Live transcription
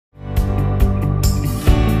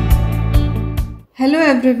Hello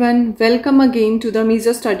everyone, welcome again to the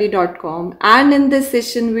Misostudy.com, and in this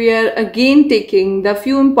session we are again taking the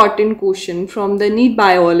few important questions from the NEET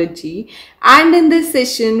Biology, and in this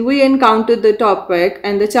session we encounter the topic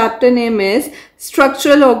and the chapter name is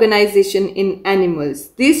Structural Organization in Animals.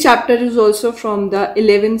 This chapter is also from the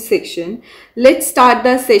 11th section. Let's start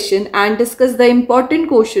the session and discuss the important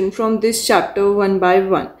question from this chapter one by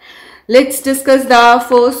one. Let's discuss the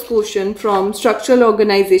first question from Structural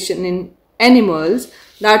Organization in Animals,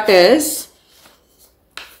 that is,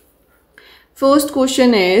 first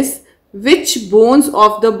question is, which bones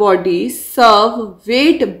of the body serve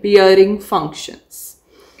weight bearing functions?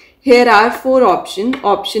 Here are four options.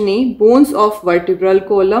 Option A, bones of vertebral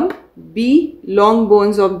column, B, long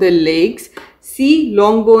bones of the legs, C,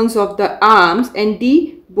 long bones of the arms, and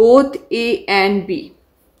D, both A and B.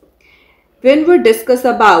 When we discuss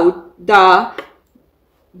about the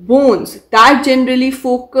bones that generally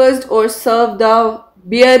focused or serve the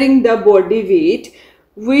bearing the body weight,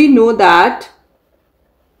 we know that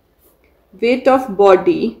weight of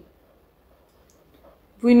body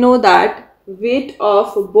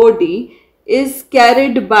is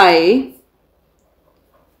carried by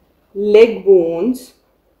leg bones,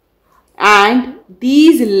 and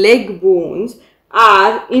these leg bones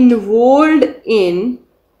are involved in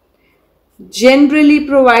generally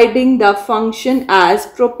providing the function as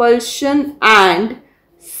propulsion and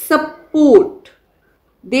support.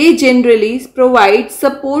 They generally provide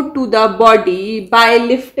support to the body by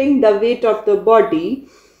lifting the weight of the body.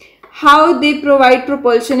 How they provide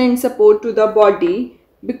propulsion and support to the body?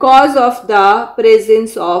 Because of the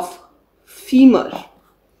presence of femur.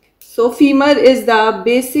 So femur is the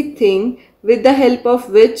basic thing with the help of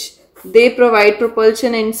which they provide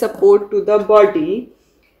propulsion and support to the body.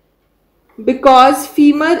 Because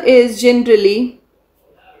femur is generally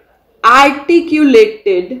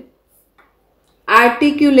articulated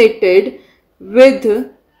with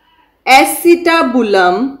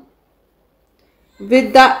acetabulum,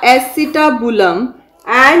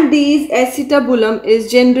 and these acetabulum is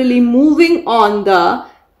generally moving on the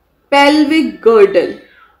pelvic girdle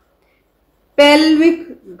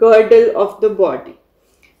of the body.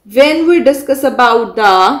 When we discuss about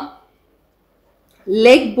the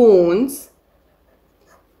leg bones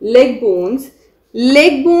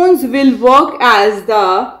will work as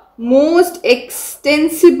the most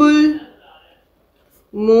extensible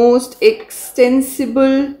movable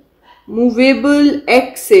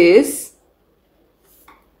axis,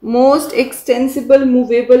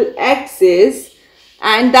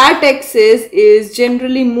 and that axis is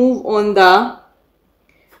generally move on the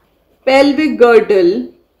pelvic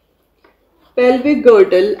girdle,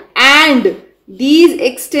 and these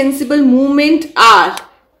extensible movements are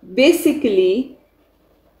basically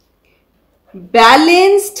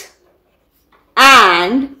balanced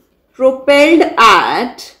and propelled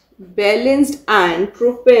at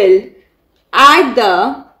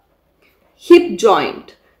the hip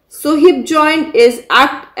joint. So hip joint is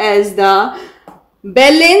act as the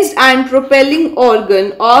balanced and propelling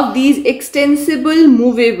organ of these extensible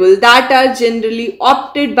movable that are generally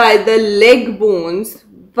opted by the leg bones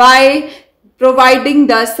by providing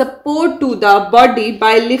the support to the body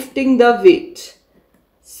by lifting the weight.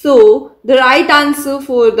 So the right answer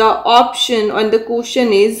for the option on the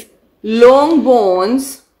question is long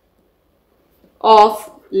bones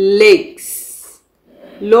of legs.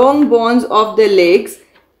 Long bones of the legs,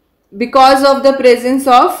 because of the presence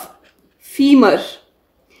of femur,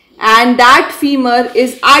 and that femur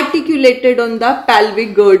is articulated on the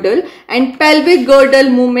pelvic girdle, and pelvic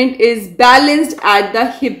girdle movement is balanced at the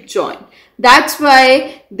hip joint. That's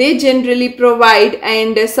why they generally provide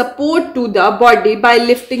and support to the body by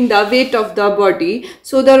lifting the weight of the body.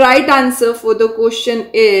 So the right answer for the question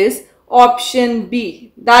is option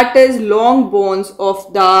B, that is long bones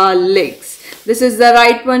of the legs. This is the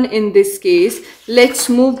right one in this case. Let's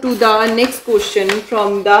move to the next question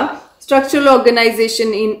from the Structural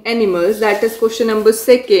Organization in Animals, that is question number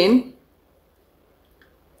 2.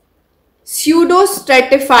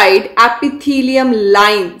 Pseudostratified epithelium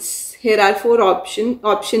lines. Here are four options.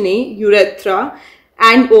 Option A, urethra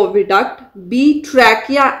and oviduct, B,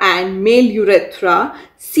 trachea and male urethra,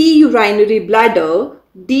 C, urinary bladder,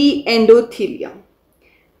 D, endothelium.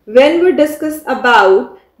 When we discuss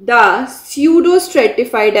about the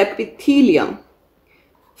pseudostratified epithelium,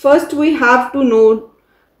 first we have to know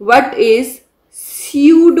what is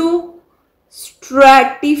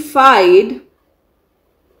pseudostratified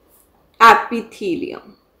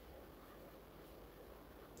epithelium.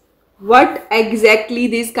 What exactly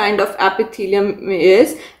this kind of epithelium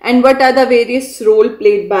is and what are the various roles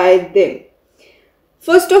played by them.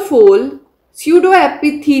 First of all,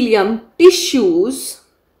 pseudoepithelium tissues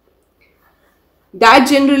that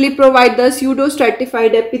generally provide the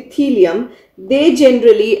pseudostratified epithelium, they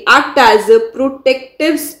generally act as a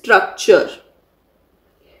protective structure.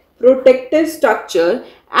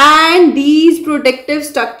 And these protective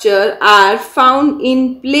structure are found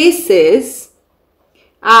in places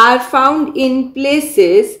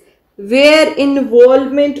where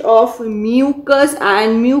involvement of mucus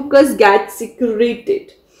and mucus gets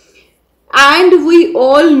secreted. And we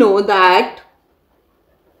all know that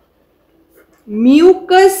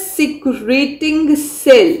mucus secreting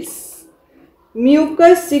cells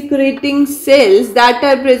that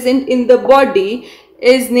are present in the body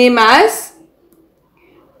is named as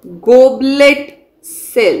goblet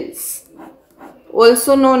cells,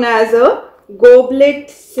 also known as a goblet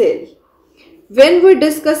cell. When we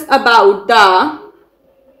discuss about the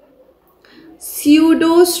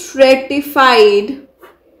pseudostratified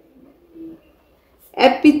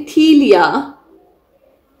epithelia,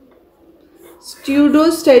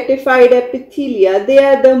 they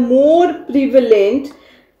are the more prevalent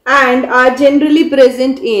and are generally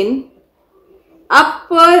present in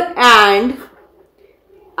upper and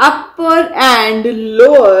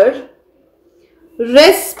lower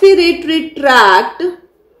respiratory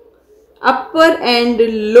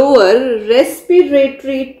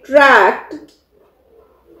tract,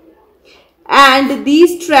 and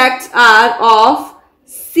these tracts are of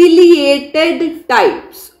ciliated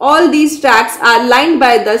types. All these tracts are lined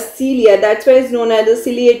by the cilia, that's why it's known as the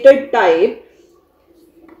ciliated type.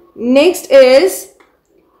 Next is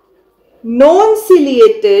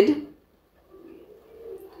non-ciliated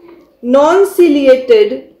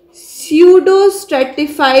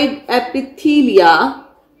pseudostratified epithelia.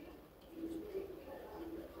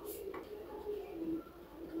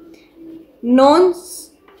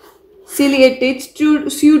 Non-ciliated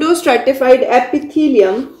pseudostratified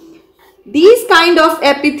epithelium. These kind of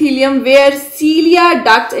epithelium where cilia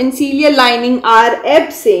ducts and cilia lining are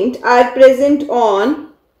absent are present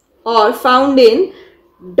on or found in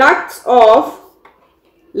ducts of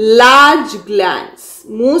large glands.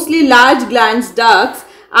 Mostly large glands ducts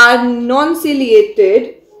are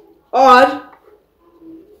non-ciliated or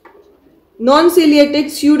non-ciliated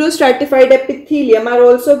pseudostratified epithelium are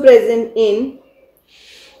also present in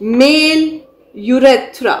male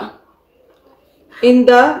urethra.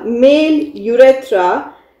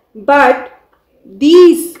 But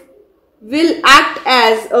these will act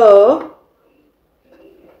as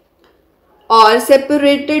or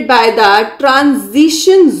separated by the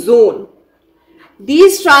transition zone.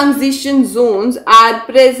 These transition zones are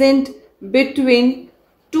present between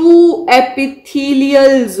two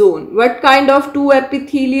epithelial zone. What kind of two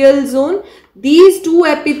epithelial zone? These two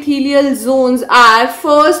epithelial zones are,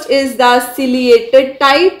 first is the ciliated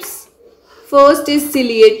types. First is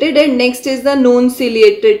ciliated and next is the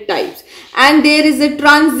non-ciliated types. And there is a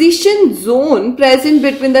transition zone present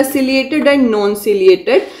between the ciliated and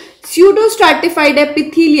non-ciliated. Pseudostratified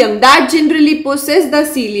epithelium that generally possess the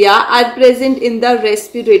cilia are present in the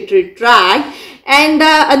respiratory tract, and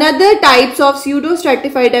another types of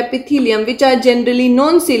pseudostratified epithelium which are generally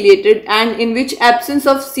non-ciliated and in which absence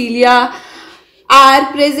of cilia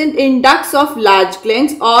are present in ducts of large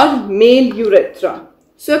glands or male urethra.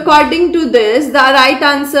 So according to this, the right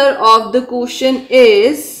answer of the question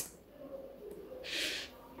is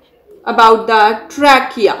about the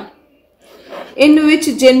trachea, in which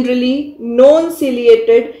generally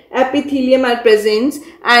non-ciliated epithelium are present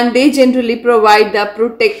and they generally provide the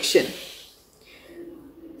protection.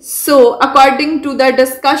 So according to the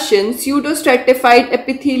discussion, pseudostratified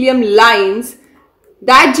epithelium lines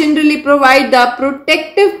that generally provide the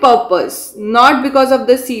protective purpose, not because of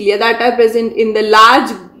the cilia that are present in the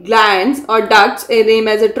large glands or ducts named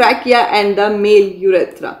as a trachea and the male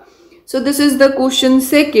urethra. So this is the question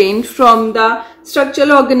second from the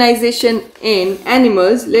structural organization in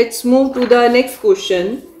animals. Let's move to the next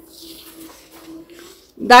question.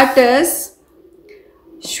 That is,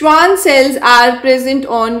 Schwann cells are present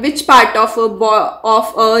on which part of a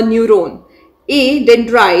neuron? A.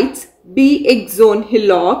 Dendrites, B. Axon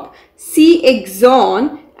hillock, C.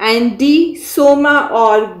 Axon, and D. soma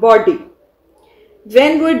or body.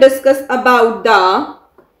 When we discuss about the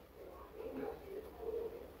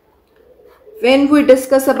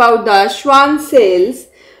Schwann cells,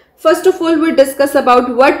 first of all we discuss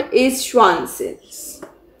about what is Schwann cells.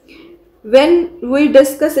 When we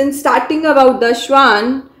discuss in starting about the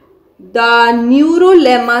Schwann, the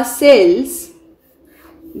neurolemma cells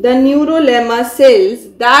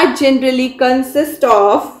that generally consist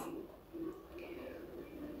of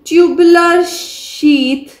tubular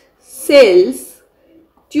sheath cells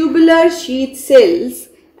tubular sheath cells,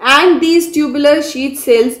 and these tubular sheath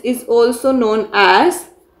cells is also known as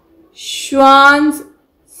Schwann's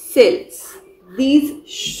cells. These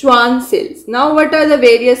Schwann cells. Now what are the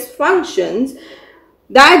various functions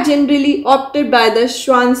that generally opted by the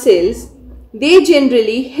Schwann cells? They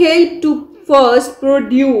generally help to first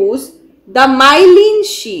produce the myelin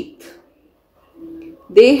sheath.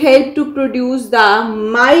 They help to produce the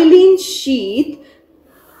myelin sheath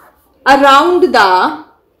around the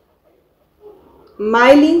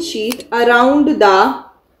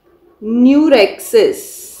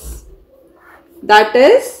neurexis, that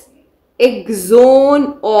is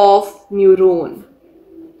axon of neuron.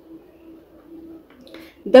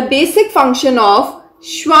 The basic function of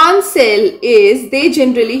Schwann cell is they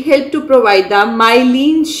generally help to provide the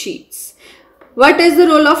myelin sheaths. What is the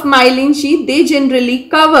role of myelin sheath? They generally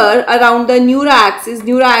cover around the neuraxis.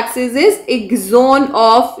 Neuraxis is axon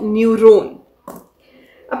of neuron.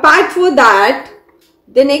 Apart from that,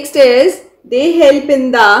 the next is they help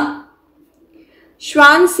in the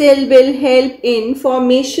Schwann cell will help in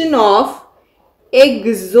formation of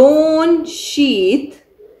axon sheath.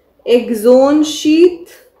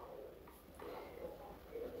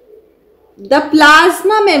 The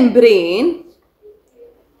plasma membrane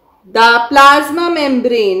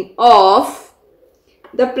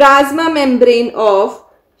of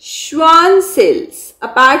Schwann cells,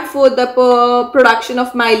 apart from the production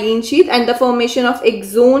of myelin sheath and the formation of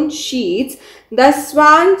axon sheaths, the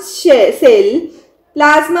Schwann cell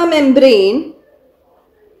plasma membrane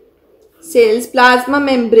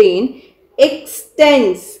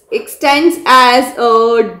extends as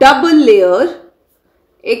a double layer.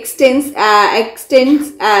 Extends as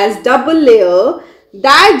double layer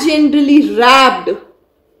that generally wrapped.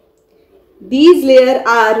 These layers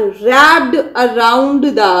are wrapped around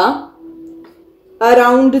the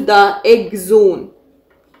axon.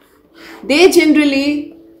 They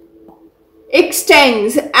generally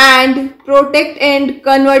extends and protect and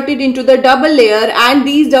converted into the double layer, and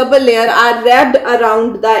these double layer are wrapped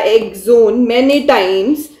around the axon many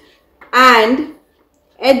times, and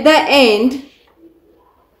at the end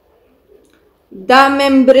the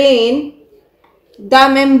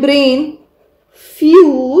membrane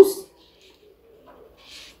fuse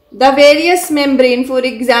the various membrane. For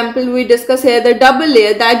example, we discuss here the double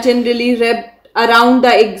layer that generally wrapped around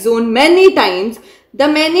the axon many times. The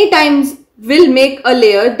many times will make a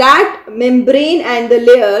layer. That membrane and the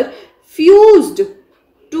layer fused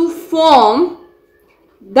to form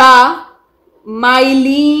the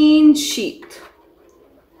myelin sheath.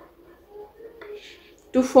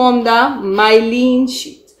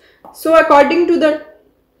 So according to the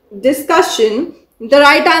discussion, the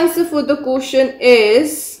right answer for the question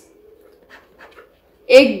is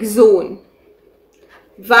axon.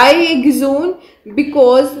 Why axon?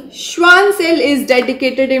 Because Schwann cell is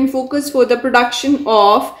dedicated and focused for the production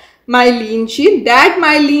of myelin sheath. That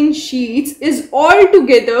myelin sheath is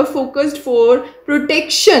altogether focused for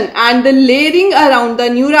protection and the layering around the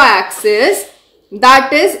neuraxis,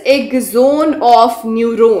 that is axon of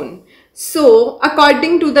neuron. So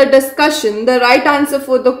according to the discussion, the right answer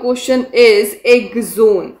for the question is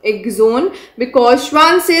axon. Axon, because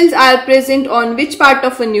Schwann cells are present on which part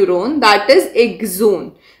of a neuron? That is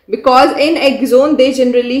axon. Because in axon they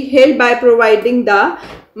generally help by providing the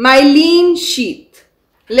myelin sheath.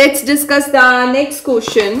 Let's discuss the next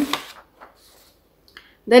question.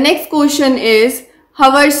 The next question is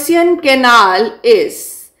Haversian canal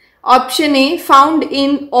is option A, found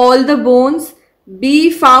in all the bones,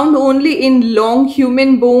 B, found only in long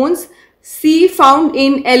human bones, C, found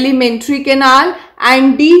in alimentary canal,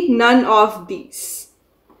 and D, none of these.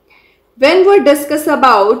 When we discuss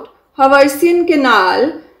about Haversian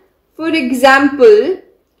canal, for example,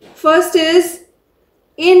 first is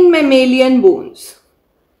in mammalian bones.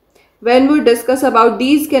 When we discuss about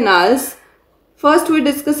these canals, first we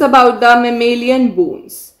discuss about the mammalian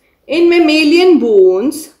bones. In mammalian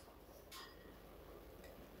bones,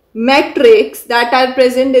 matrix that are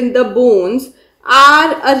present in the bones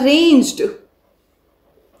are arranged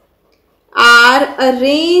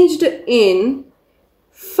in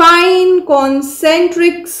fine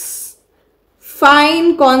concentric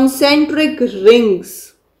rings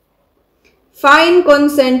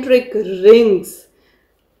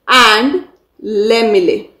and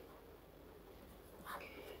lamellae.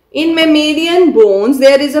 In mammalian bones,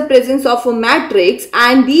 there is a presence of a matrix,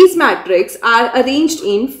 and these matrix are arranged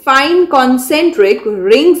in fine concentric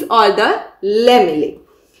rings or the lamellae.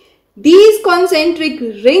 These concentric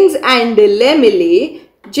rings and lamellae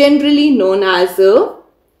generally known as a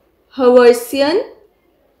Haversian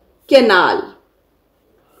canal.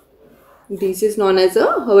 This is known as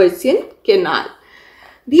a Haversian canal.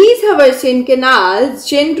 These Haversian canals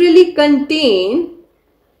generally contain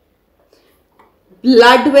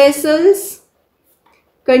blood vessels,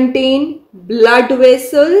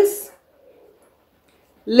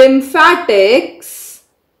 lymphatics,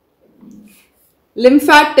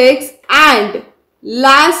 and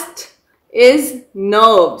last is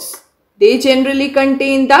nerves. They generally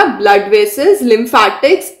contain the blood vessels,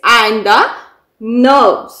 lymphatics and the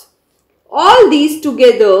nerves. All these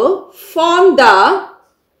together form the,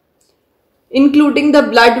 including the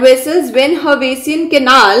blood vessels, when Haversian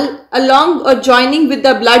canal along or joining with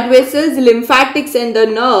the blood vessels, lymphatics and the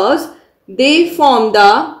nerves, they form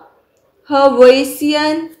the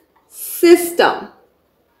Haversian system.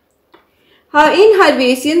 In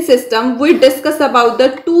Haversian system, we discuss about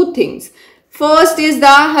the two things. First is the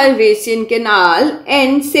Haversian canal,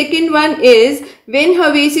 and second one is when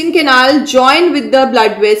Haversian canal join with the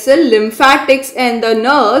blood vessel, lymphatics and the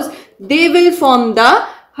nerves, they will form the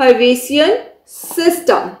Haversian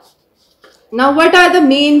system. Now, what are the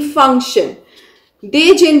main function?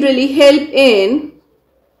 They generally help in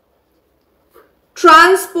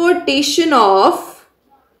transportation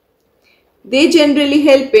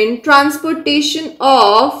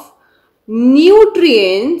of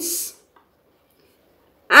nutrients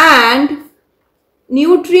and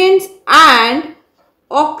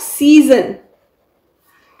oxygen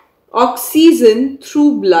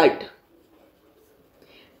through blood.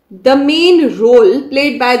 The main role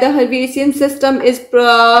played by the Haversian system is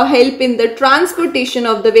help in the transportation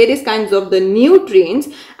of the various kinds of the nutrients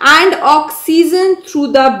and oxygen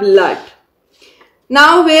through the blood.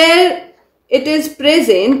 Now, where it is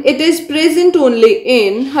present only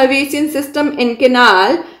in Haversian system and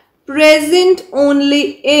canal, present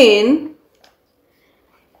only in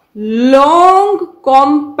long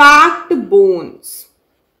compact bones,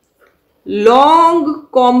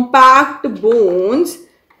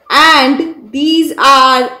 and these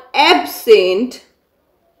are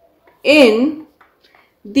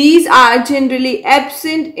generally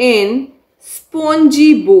absent in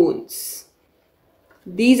spongy bones.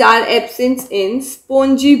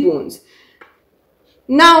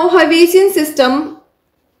 Now, Haversian system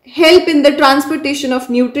help in the transportation of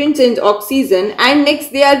nutrients and oxygen, and next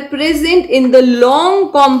they are present in the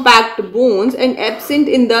long compact bones and absent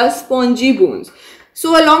in the spongy bones.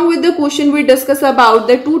 So along with the question, we discuss about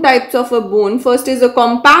the two types of a bone. First is a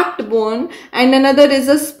compact bone and another is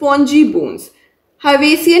a spongy bones.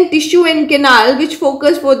 Haversian tissue and canal, which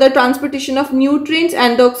focus for the transportation of nutrients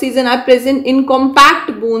and the oxygen, are present in compact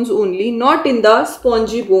bones only, not in the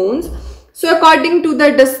spongy bones. So according to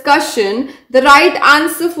the discussion, the right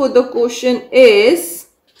answer for the question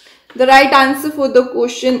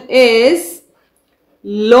is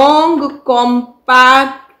long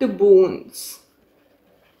compact bones.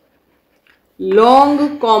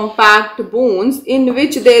 Long compact bones in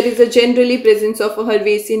which there is a generally presence of a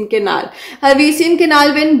Haversian canal. Haversian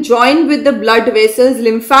canal, when joined with the blood vessels,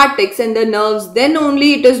 lymphatics and the nerves, then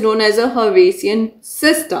only it is known as a Haversian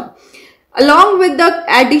system. Along with the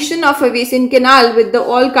addition of Haversian canal with the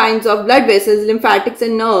all kinds of blood vessels, lymphatics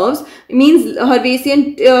and nerves, means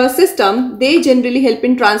Haversian system, they generally help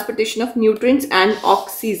in transportation of nutrients and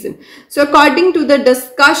oxygen. So according to the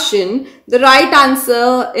discussion, the right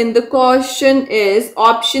answer in the question is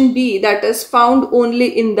option B, that is found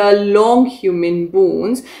only in the long human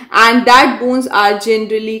bones, and that bones are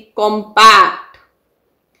generally compact.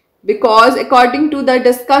 Because according to the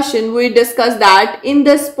discussion, we discussed that in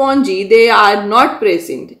the spongy, they are not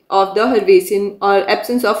present of the Haversian or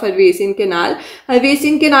absence of Haversian canal.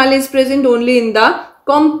 Haversian canal is present only in the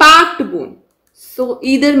compact bone. So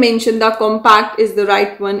either mention the compact is the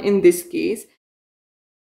right one in this case.